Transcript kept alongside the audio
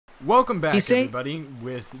Welcome back, He's saying- everybody,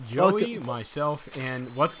 with Joey, myself,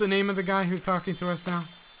 and what's the name of the guy who's talking to us now?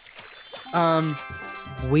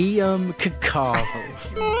 WEEUM Cacao.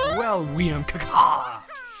 Well, WEEUM MACKAH.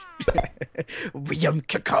 WEEUM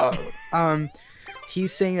Cacao.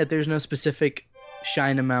 He's saying that there's no specific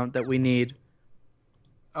shine amount that we need.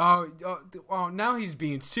 Oh, now he's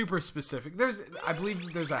being super specific. I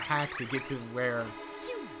believe there's a hack to get to where,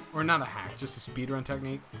 or not a hack, just a speedrun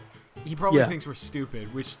technique. He probably thinks we're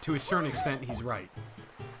stupid, which to a certain extent he's right.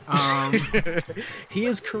 He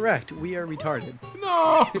is correct. We are retarded.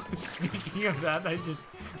 No! Speaking of that, I just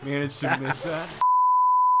managed to miss that.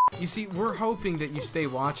 You see, we're hoping that you stay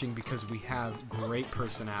watching because we have great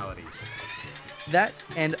personalities. That,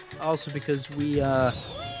 and also because we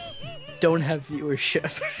don't have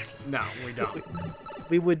viewership. No, we don't.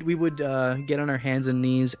 We would get on our hands and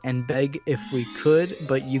knees and beg if we could,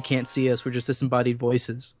 but you can't see us. We're just disembodied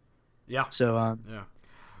voices. Yeah. So yeah,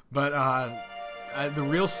 but the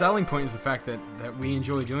real selling point is the fact that we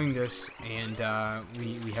enjoy doing this, and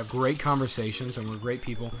we have great conversations, and we're great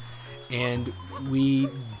people, and we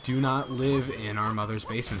do not live in our mother's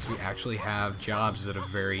basements. We actually have jobs that are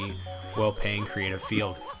very well-paying creative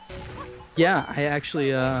field. yeah, I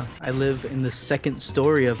actually I live in the second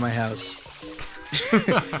story of my house,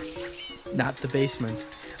 not the basement.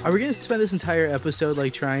 Are we gonna spend this entire episode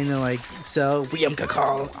like trying to like sell WEEUM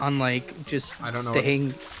Cacao on like just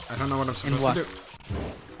staying? I don't know what I'm supposed to do.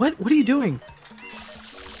 What are you doing?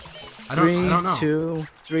 I don't know.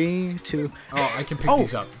 3, 2. Oh, I can pick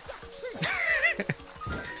these up.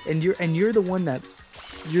 And you're the one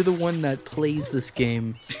that plays this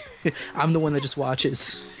game. I'm the one that just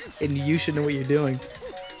watches, and you should know what you're doing.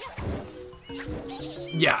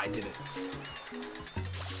 Yeah, I did it.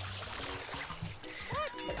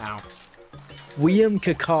 Ow. WEEUM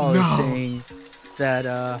Cacao is saying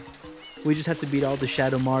that we just have to beat all the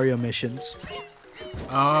Shadow Mario missions.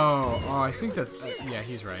 Oh, I think that's yeah,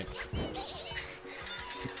 he's right.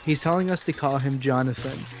 He's telling us to call him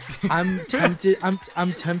Jonathan. I'm tempted.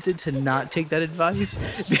 I'm tempted to not take that advice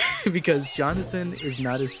because Jonathan is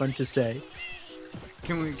not as fun to say.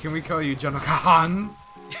 Can we call you Jonathan?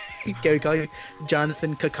 Can we call you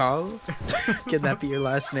Jonathan Cacao? Can that be your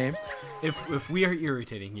last name? If we are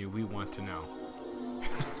irritating you, we want to know.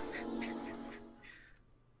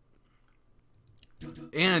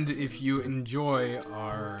 And if you enjoy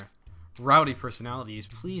our rowdy personalities,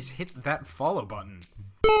 please hit that follow button.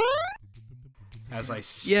 As I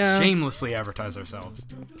shamelessly advertise ourselves.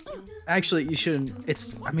 Actually, you shouldn't.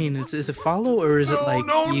 Is it follow or is it like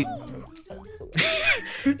you?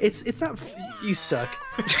 It's not. You suck.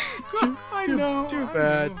 Too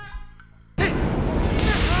bad.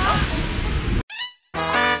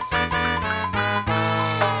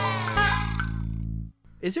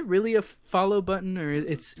 Is it really a follow button, or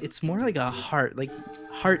it's more like a heart, like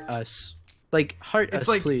heart us, like heart us,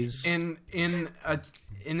 like, please.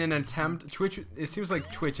 In an attempt, Twitch. It seems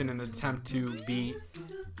like Twitch, in an attempt to be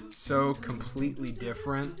so completely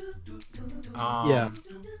different. Yeah.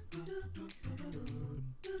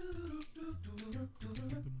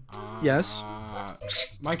 Yes.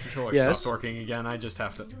 My controller stopped working again. I just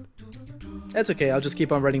have to. That's okay. I'll just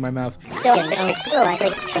keep on running my mouth.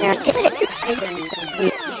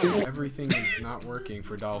 Everything is not working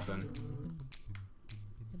for Dolphin.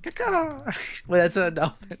 Well, that's not a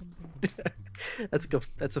dolphin.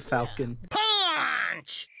 That's a falcon.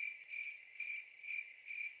 Punch!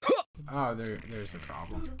 Oh, there's a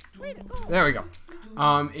problem. There we go.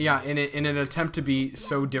 Yeah, in an attempt to be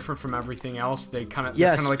so different from everything else, they kind of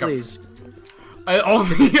like please.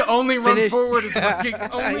 Only run forward is working.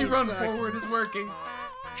 Only run forward is working.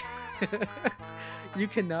 You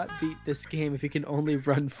cannot beat this game if you can only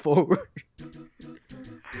run forward.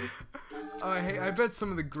 Hey, I bet some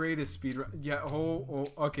of the greatest speedrun. Yeah.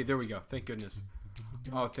 Okay. There we go. Thank goodness.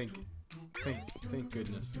 Oh, thank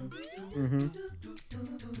goodness.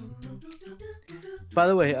 By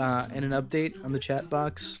the way, in an update on the chat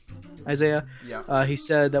box, Isaiah, he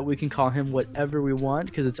said that we can call him whatever we want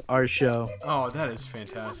because it's our show. Oh, that is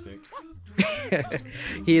fantastic.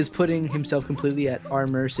 He is putting himself completely at our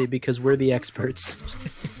mercy because we're the experts.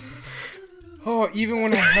 Oh, even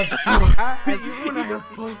when I have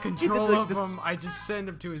full control of him, I just send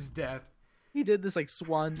him to his death. He did this like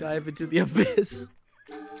swan dive into the abyss.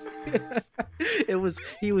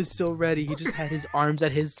 He was so ready. He just had his arms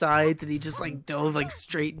at his sides and he just like dove like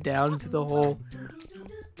straight down into the hole.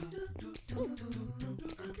 Come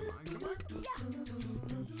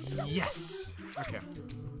on. Yes. Okay.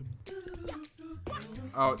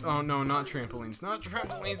 Oh no, not trampolines. Not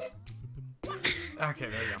trampolines. Okay,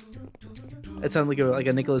 there you go. That sounds like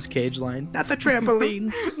a Nicolas Cage line. Not the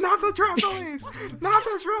trampolines. Not the trampolines. Not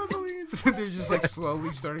the trampolines. They're just like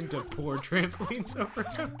slowly starting to pour trampolines over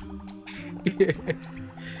him. Yeah.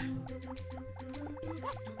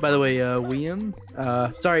 By the way, WEEUM,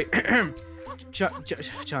 sorry,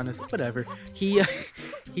 Jonathan, whatever. He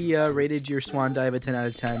rated your swan dive a 10 out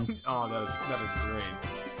of 10. Oh, that is great.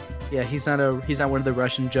 Yeah, he's not one of the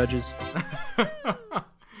Russian judges.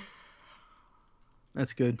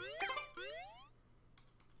 That's good.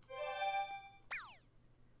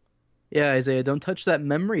 Yeah, Isaiah, don't touch that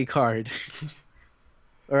memory card,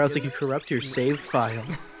 or else it can corrupt your save file.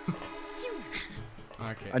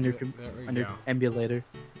 Okay. On your emulator.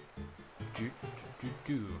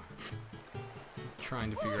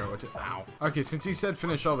 Trying to figure out what to. Ow. Okay, since he said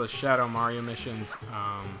finish all the Shadow Mario missions,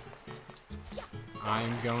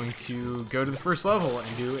 I'm going to go to the first level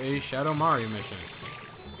and do a Shadow Mario mission.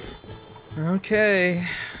 Okay,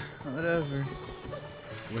 whatever.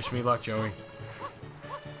 Wish me luck, Joey.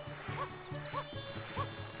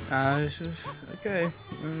 Okay.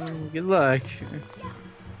 Good luck.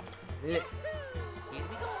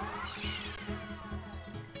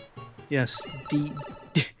 Yes,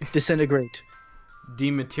 disintegrate.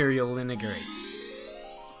 Dematerialintegrate.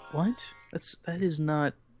 What? That is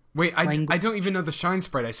not. Wait, I don't even know the shine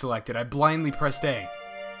sprite I selected. I blindly pressed A.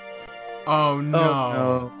 Oh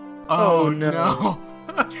no. Oh no.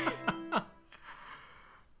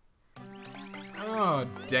 Oh,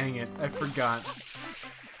 dang it. I forgot.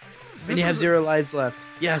 And you have 0 lives left.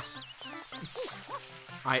 Yes.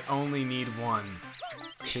 I only need one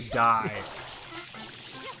to die.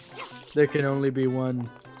 There can only be one.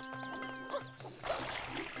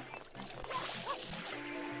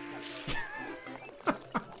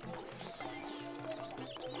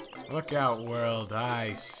 Look out, world.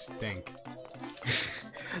 I stink.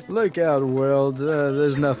 Look out, world.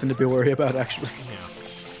 There's nothing to be worried about, actually. Yeah.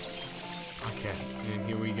 Okay, and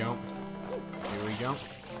here we go. Here we go.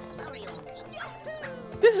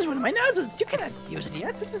 This is one of my noses. You cannot use it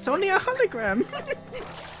yet. This is only a hologram.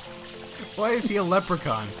 Why is he a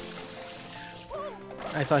leprechaun?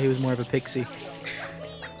 I thought he was more of a pixie.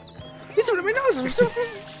 This is one of my noses.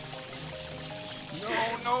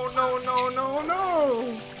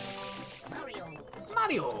 No.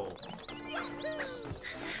 Mario.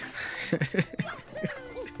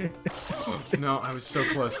 No, I was so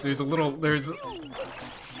close. There's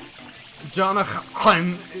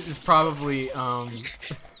Jonathan is probably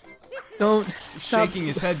don't shaking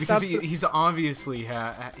his head because he's obviously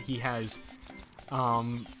he has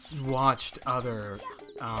watched other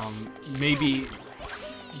maybe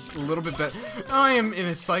a little bit better. I am in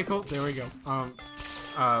a cycle. There we go.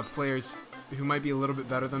 Players who might be a little bit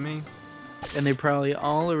better than me. And they probably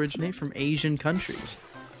all originate from Asian countries.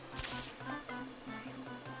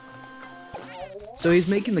 So he's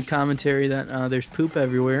making the commentary that there's poop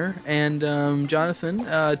everywhere, and Jonathan,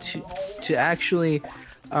 to actually,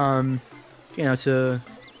 to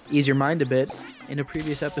ease your mind a bit, in a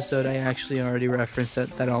previous episode I actually already referenced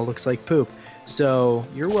that all looks like poop. So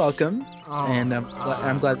you're welcome, and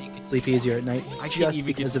I'm glad that you can sleep easier at night just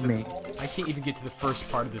because of me. I can't even get to the first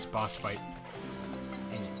part of this boss fight.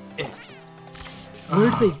 Where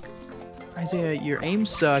did they... Isaiah, your aim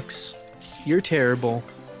sucks. You're terrible.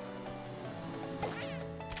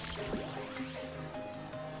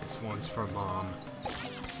 This one's for Mom.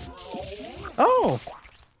 Oh!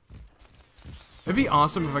 It'd be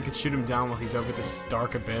awesome if I could shoot him down while he's over this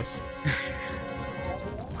dark abyss.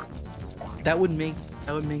 That would make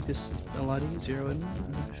this a lot easier, wouldn't it?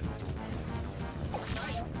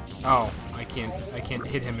 Oh, I can't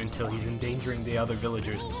hit him until he's endangering the other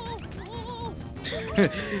villagers.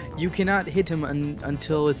 You cannot hit him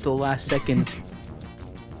until it's the last second.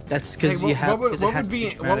 That's because you have. What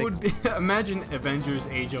would be? Imagine Avengers: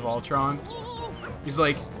 Age of Ultron. He's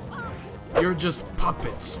like, you're just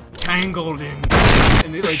puppets tangled in,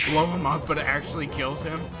 and they like blow him up, but it actually kills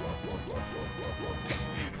him.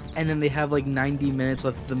 And then they have like 90 minutes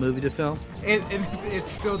left of the movie to film. And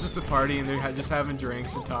it's still just a party, and they're just having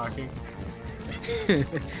drinks and talking.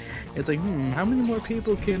 It's like, how many more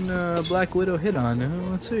people can Black Widow hit on?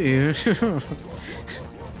 Let's see.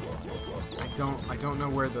 I don't know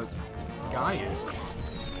where the guy is.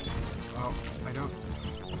 Oh,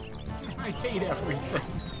 I hate everything.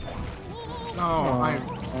 No, I'm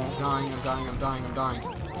dying.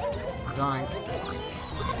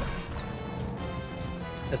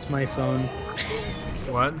 That's my phone.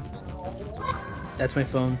 What? That's my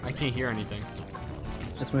phone. I can't hear anything.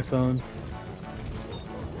 That's my phone.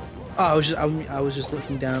 Oh, I was just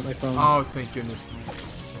looking down at my phone. Oh, thank goodness.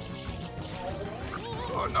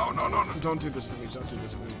 Oh, no, don't do this to me.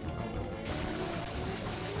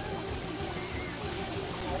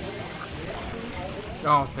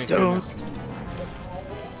 Oh, thank goodness.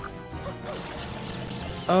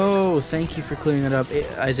 Oh, thank you for clearing it up.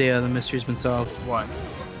 Isaiah, the mystery's been solved. What?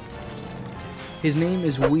 His name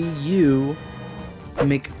is WEEUM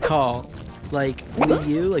MACKAH. Like Wii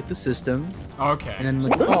U, like the system. Okay. And then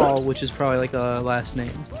McCall, which is probably like a last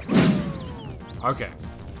name. Okay.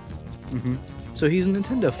 Mm-hmm. So he's a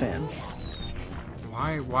Nintendo fan.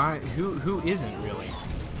 Why? Who isn't really?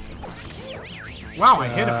 Wow, I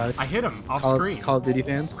hit him. I hit him off screen. Call of Duty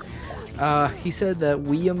fans. He said that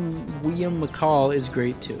WEEUM McCall is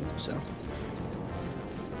great too. So.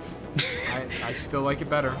 I still like it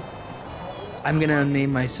better. I'm gonna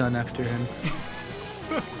name my son after him.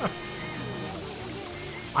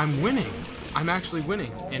 I'm winning. I'm actually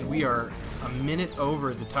winning, and we are a minute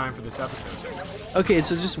over the time for this episode. Okay,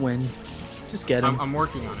 so just win. Just get him. I'm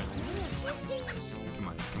working on it. Come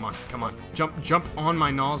on, come on, come on. Jump on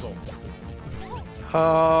my nozzle.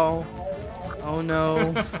 Oh. Oh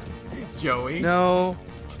no. Joey. No.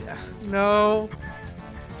 No.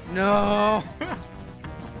 No.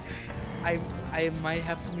 I might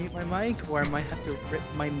have to mute my mic, or I might have to rip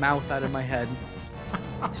my mouth out of my head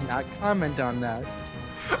to not comment on that.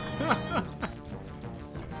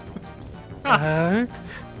 Oh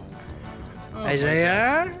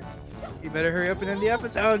Isaiah, you better hurry up and end the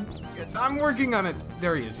episode. I'm working on it.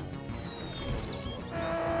 There he is.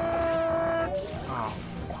 Oh,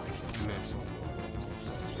 missed.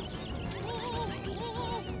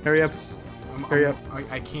 Hurry up. Hurry up.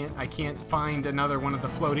 I can't find another one of the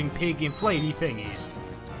floating pig inflatey thingies.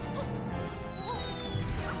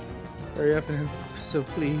 Hurry up, and so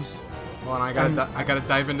please. Hold on, I gotta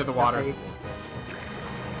dive into the water.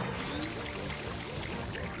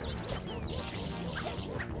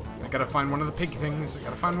 I gotta find one of the pig things.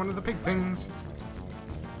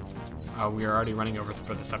 Oh, we are already running over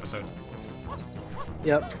for this episode.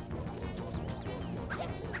 Yep.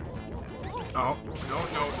 Oh,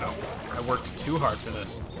 no. I worked too hard for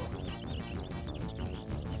this.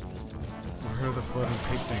 Where are the floating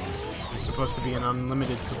pig things? There's supposed to be an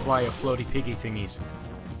unlimited supply of floaty piggy thingies.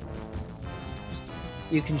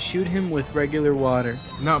 You can shoot him with regular water.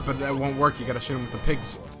 No, but that won't work. You gotta shoot him with the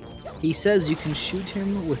pigs. He says you can shoot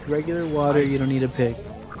him with regular water. You don't need a pig.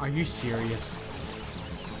 Are you serious?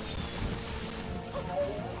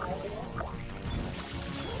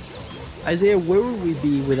 Isaiah, where would we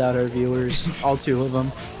be without our viewers? All two of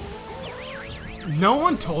them. No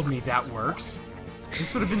one told me that works.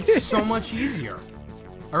 This would have been so much easier.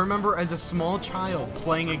 I remember as a small child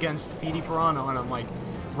playing against Petey Piranha, and I'm like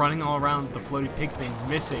running all around with the floaty pig things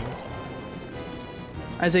missing.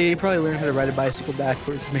 Isaiah, you probably learned how to ride a bicycle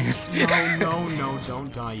backwards, man. No,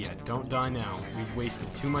 don't die yet. Don't die now. We've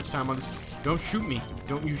wasted too much time on this. Don't shoot me.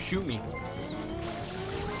 Don't you shoot me.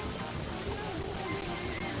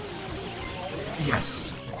 Yes.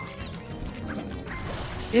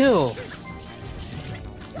 Ew.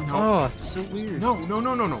 No. Oh, it's so weird. No.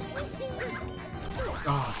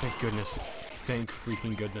 Oh, thank goodness. Thank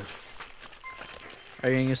freaking goodness. Are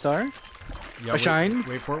you getting a star? Yeah, a shine?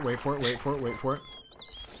 Wait for it.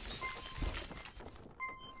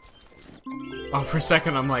 Oh, for a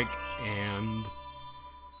second I'm like, and...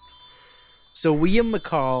 So WEEUM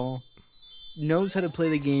McCall knows how to play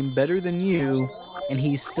the game better than you, and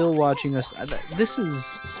he's still watching us. This is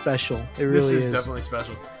special. It really is. This is definitely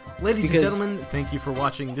special. Ladies and gentlemen, thank you for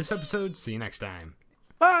watching this episode. See you next time.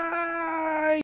 Bye!